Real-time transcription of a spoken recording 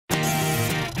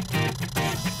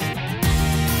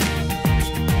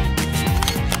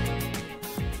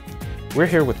We're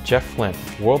here with Jeff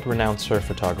Flindt, world-renowned surf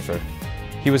photographer.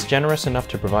 He was generous enough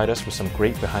to provide us with some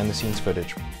great behind-the-scenes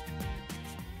footage.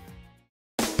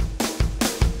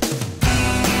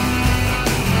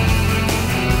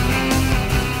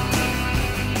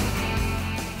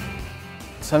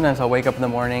 Sometimes I'll wake up in the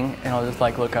morning and I'll just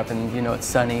like look up and it's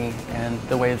sunny and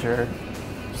the waves are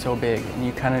so big and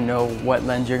you kind of know what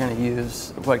lens you're going to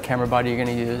use, what camera body you're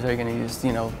going to use. Are you going to use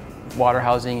water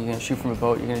housing, you're going to shoot from a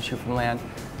boat, you're going to shoot from land.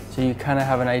 So you kind of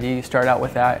have an idea, you start out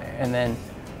with that, and then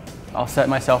I'll set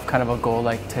myself kind of a goal,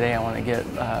 like today I want to get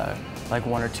like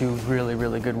 1 or 2 really,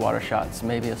 really good water shots,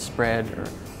 maybe a spread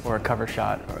or a cover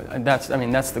shot. That's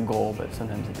the goal, but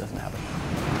sometimes it doesn't happen.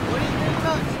 What do you think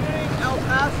about shooting El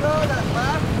Paso, that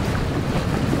left?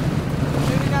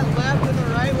 Shooting that left and the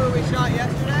right where we shot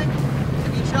yesterday?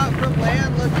 If you shot from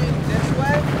land looking this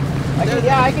way?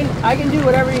 I can do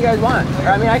whatever you guys want.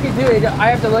 Okay. I can do it. I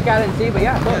have to look at it and see, but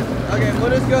yeah. Okay, we'll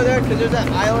just go there because there's that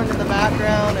island in the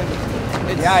background and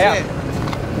it's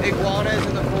sick. Iguanas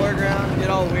in the foreground, get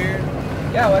all weird.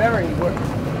 Yeah, whatever.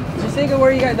 Just think of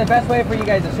where you guys, the best way for you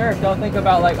guys to surf. Don't think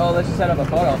about like, oh, let's just set up a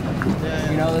photo.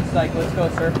 Yeah. Let's go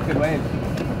surf good waves.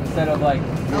 Instead of like,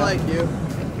 I like you.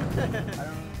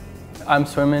 I'm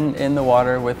swimming in the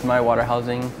water with my water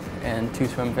housing and 2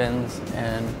 swim fins,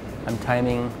 and I'm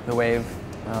timing the wave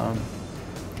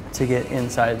to get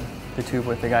inside the tube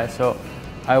with the guys. So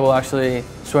I will actually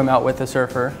swim out with the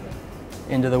surfer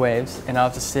into the waves, and I'll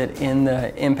have to sit in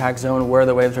the impact zone where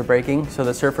the waves are breaking. So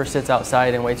the surfer sits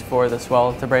outside and waits for the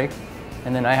swell to break,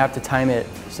 and then I have to time it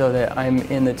so that I'm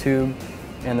in the tube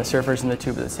and the surfer's in the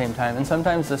tube at the same time. And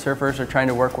sometimes the surfers are trying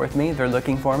to work with me, they're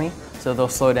looking for me, so they'll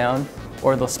slow down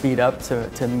or they'll speed up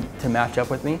to match up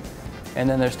with me. And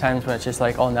then there's times when it's just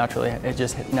like all naturally, it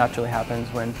just naturally happens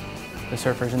when the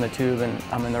surfer's in the tube and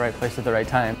I'm in the right place at the right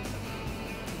time.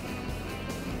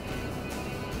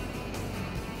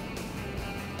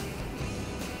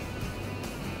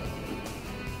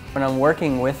 When I'm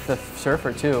working with the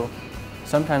surfer too,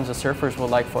 sometimes the surfers will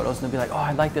like photos and they'll be like, oh,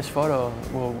 I like this photo.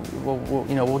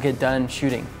 We'll get done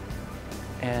shooting.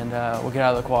 And we'll get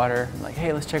out of the water, and like,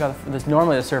 hey, let's check out this.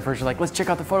 Normally the surfers are like, let's check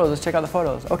out the photos, let's check out the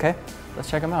photos. Okay,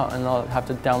 let's check them out. And I'll have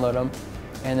to download them.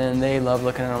 And then they love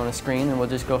looking at them on the screen, and we'll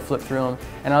just go flip through them.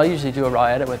 And I'll usually do a raw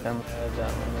edit with them. Add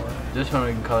that one more. This one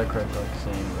we can color correct like the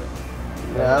same,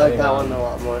 but... Yeah, I like that one a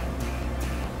lot more.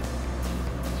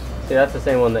 See, that's the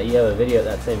same one that you have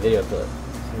that same video clip.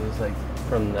 So it's like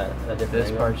from that different This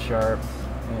angle. part's sharp,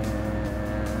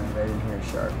 and right in here is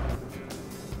sharp.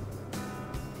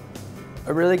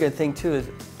 A really good thing too is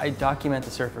I document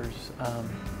the surfers,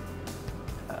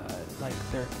 like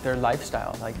their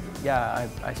lifestyle. Like, yeah,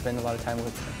 I spend a lot of time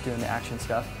with doing the action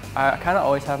stuff. I kind of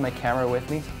always have my camera with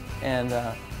me, and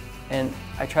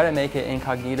I try to make it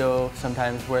incognito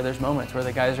sometimes where there's moments where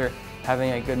the guys are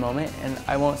having a good moment, and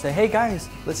I won't say, hey guys,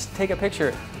 let's take a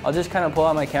picture. I'll just kind of pull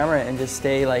out my camera and just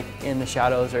stay like in the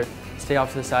shadows or stay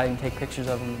off to the side and take pictures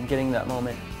of them getting that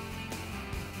moment.